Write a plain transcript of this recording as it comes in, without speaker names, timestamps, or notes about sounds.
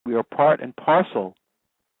We are part and parcel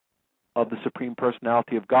of the Supreme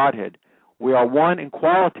Personality of Godhead. We are one in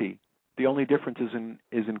quality. The only difference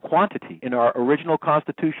is in quantity. In our original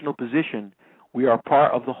constitutional position, we are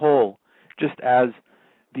part of the whole, just as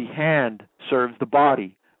the hand serves the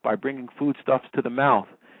body by bringing foodstuffs to the mouth.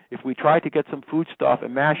 If we try to get some foodstuff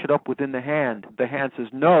and mash it up within the hand says,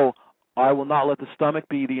 no, I will not let the stomach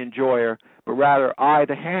be the enjoyer, but rather I,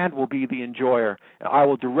 the hand, will be the enjoyer. And I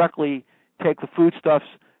will directly take the foodstuffs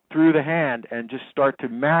through the hand and just start to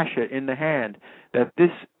mash it in the hand. That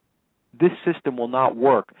this system will not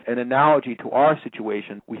work. An analogy to our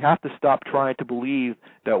situation, we have to stop trying to believe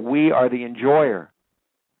that we are the enjoyer,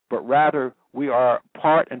 but rather we are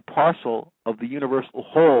part and parcel of the universal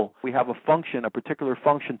whole. We have a function, a particular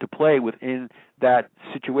function to play within that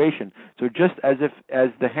situation. So just as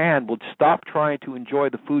the hand would stop trying to enjoy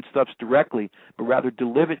the foodstuffs directly, but rather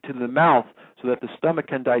deliver it to the mouth so that the stomach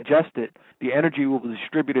can digest it, the energy will be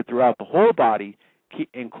distributed throughout the whole body,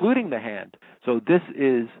 including the hand. So this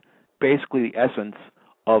is basically the essence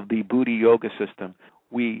of the buddhi-yoga system.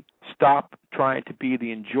 We stop trying to be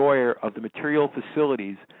the enjoyer of the material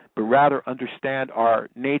facilities, but rather understand our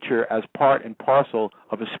nature as part and parcel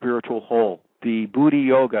of a spiritual whole. The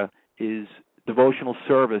buddhi-yoga is devotional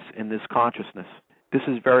service in this consciousness. This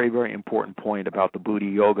is a very, very important point about the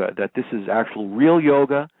buddhi-yoga, that this is actual real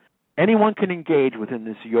yoga. Anyone can engage within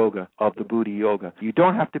this yoga of the buddhi-yoga. You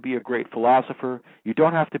don't have to be a great philosopher. You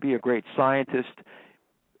don't have to be a great scientist,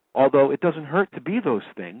 although it doesn't hurt to be those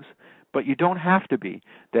things. But you don't have to be.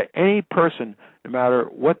 That any person, no matter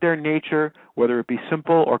what their nature, whether it be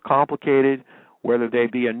simple or complicated, whether they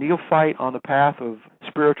be a neophyte on the path of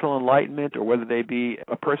spiritual enlightenment, or whether they be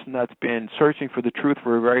a person that's been searching for the truth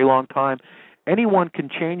for a very long time, anyone can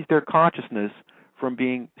change their consciousness from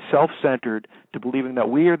being self-centered to believing that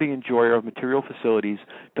we are the enjoyer of material facilities,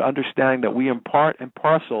 to understanding that we are part and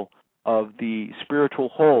parcel of the spiritual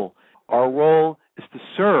whole. Our role is to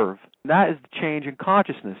serve, and that is the change in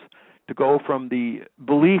consciousness. To go from the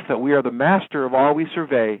belief that we are the master of all we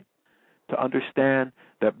survey to understand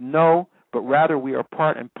that no, but rather we are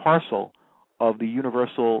part and parcel of the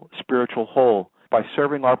universal spiritual whole by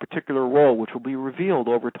serving our particular role, which will be revealed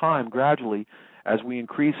over time gradually as we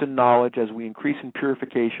increase in knowledge, as we increase in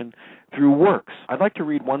purification through works. I'd like to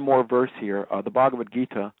read one more verse here, the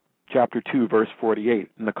Bhagavad-gita, chapter 2, verse 48,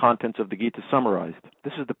 and the contents of the Gita summarized.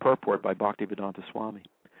 This is the purport by Bhakti-vedanta Swami.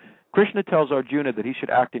 Krishna tells Arjuna that he should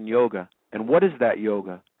act in yoga. And what is that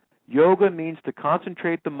yoga? Yoga means to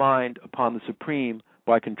concentrate the mind upon the Supreme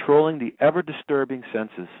by controlling the ever-disturbing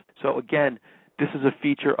senses. So again, this is a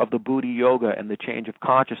feature of the buddhi-yoga and the change of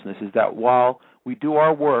consciousness, is that while we do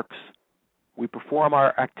our works, we perform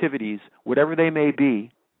our activities, whatever they may be,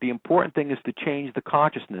 the important thing is to change the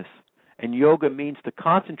consciousness. And yoga means to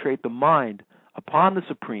concentrate the mind upon the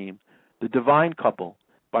Supreme, the divine couple,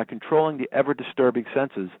 by controlling the ever-disturbing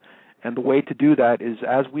senses. And the way to do that is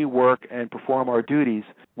as we work and perform our duties,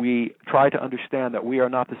 we try to understand that we are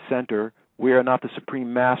not the center, we are not the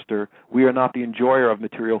supreme master, we are not the enjoyer of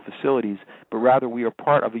material facilities, but rather we are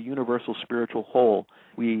part of a universal spiritual whole.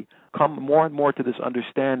 We come more and more to this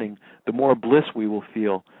understanding, the more bliss we will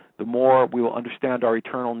feel, the more we will understand our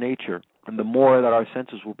eternal nature, and the more that our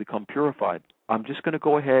senses will become purified. I'm just going to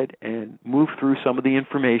go ahead and move through some of the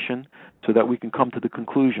information so that we can come to the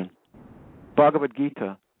conclusion.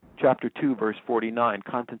 Bhagavad-gita, chapter 2, verse 49,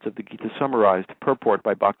 contents of the Gita summarized, purport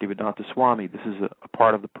by Bhakti-vedanta Swami. This is a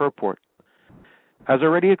part of the purport. As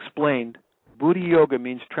already explained, buddhi-yoga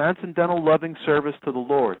means transcendental loving service to the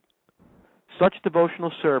Lord. Such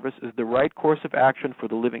devotional service is the right course of action for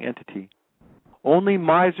the living entity. Only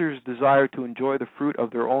misers desire to enjoy the fruit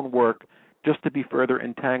of their own work just to be further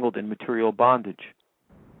entangled in material bondage.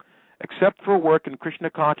 Except for work in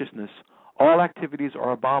Krishna consciousness, all activities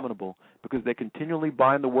are abominable because they continually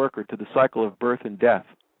bind the worker to the cycle of birth and death.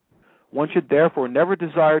 One should therefore never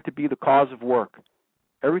desire to be the cause of work.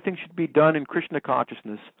 Everything should be done in Krishna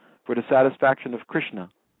consciousness for the satisfaction of Krishna.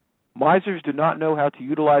 Misers do not know how to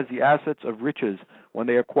utilize the assets of riches when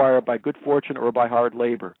they acquire by good fortune or by hard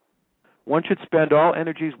labor. One should spend all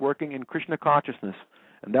energies working in Krishna consciousness,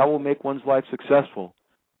 and that will make one's life successful.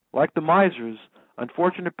 Like the misers,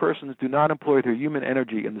 unfortunate persons do not employ their human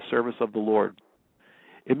energy in the service of the Lord.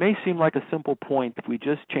 It may seem like a simple point if we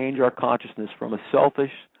just change our consciousness from a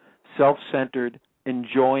selfish, self-centered,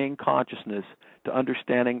 enjoying consciousness to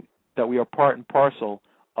understanding that we are part and parcel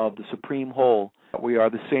of the supreme whole, that we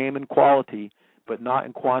are the same in quality but not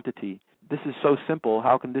in quantity. This is so simple.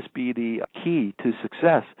 How can this be the key to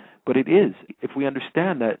success? But it is. If we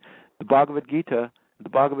understand that the Bhagavad-gita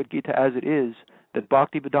as it is, that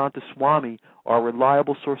Bhaktivedanta Swami are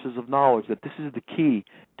reliable sources of knowledge, that this is the key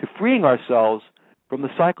to freeing ourselves from the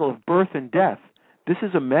cycle of birth and death. This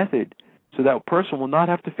is a method so that a person will not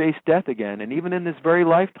have to face death again. And even in this very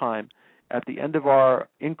lifetime, at the end of our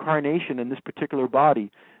incarnation in this particular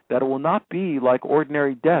body, that it will not be like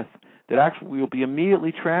ordinary death, that actually we will be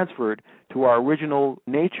immediately transferred to our original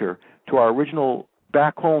nature, to our original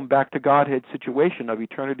back home, back to Godhead situation of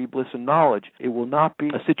eternity, bliss, and knowledge. It will not be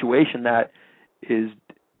a situation that is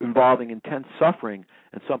involving intense suffering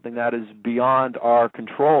and something that is beyond our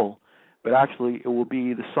control, but actually it will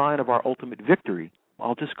be the sign of our ultimate victory.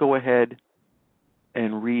 I'll just go ahead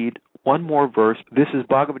and read one more verse. This is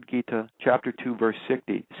Bhagavad-gita, chapter 2, verse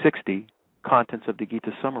 60, contents of the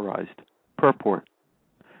Gita summarized. Purport.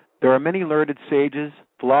 There are many learned sages,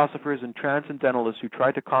 philosophers, and transcendentalists who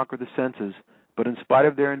try to conquer the senses, but in spite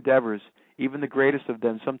of their endeavors, even the greatest of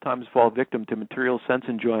them sometimes fall victim to material sense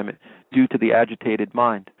enjoyment due to the agitated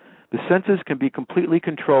mind. The senses can be completely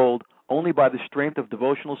controlled only by the strength of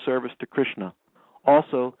devotional service to Krishna.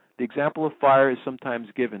 Also, the example of fire is sometimes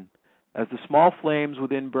given. As the small flames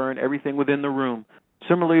within burn everything within the room,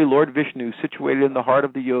 similarly Lord Vishnu, situated in the heart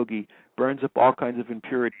of the yogi, burns up all kinds of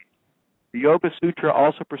impurities. The Yoga Sutra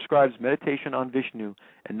also prescribes meditation on Vishnu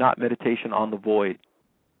and not meditation on the void.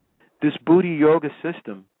 This buddhi-yoga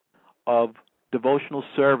system of devotional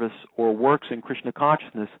service or works in Krishna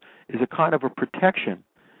consciousness is a kind of a protection,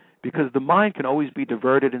 because the mind can always be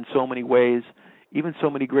diverted in so many ways. Even so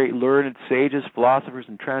many great learned sages, philosophers,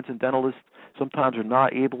 and transcendentalists sometimes are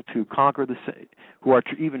not able to conquer who are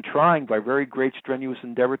even trying by very great strenuous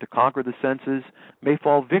endeavor to conquer the senses, may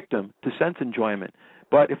fall victim to sense enjoyment.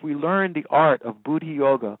 But if we learn the art of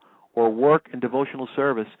buddhi-yoga or work in devotional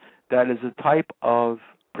service, that is a type of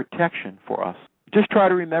protection for us. Just try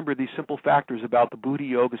to remember these simple factors about the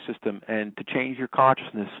buddhi-yoga system and to change your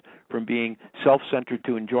consciousness from being self-centered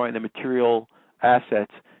to enjoying the material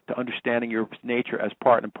assets to understanding your nature as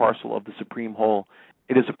part and parcel of the Supreme Whole.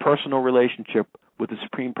 It is a personal relationship with the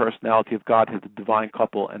Supreme Personality of Godhead, the divine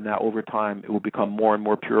couple, and that over time it will become more and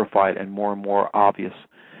more purified and more obvious.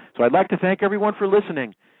 So I'd like to thank everyone for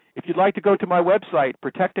listening. If you'd like to go to my website,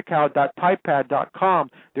 protectaccount.typepad.com,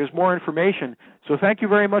 there's more information. So thank you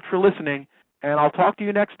very much for listening, and I'll talk to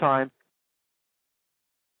you next time.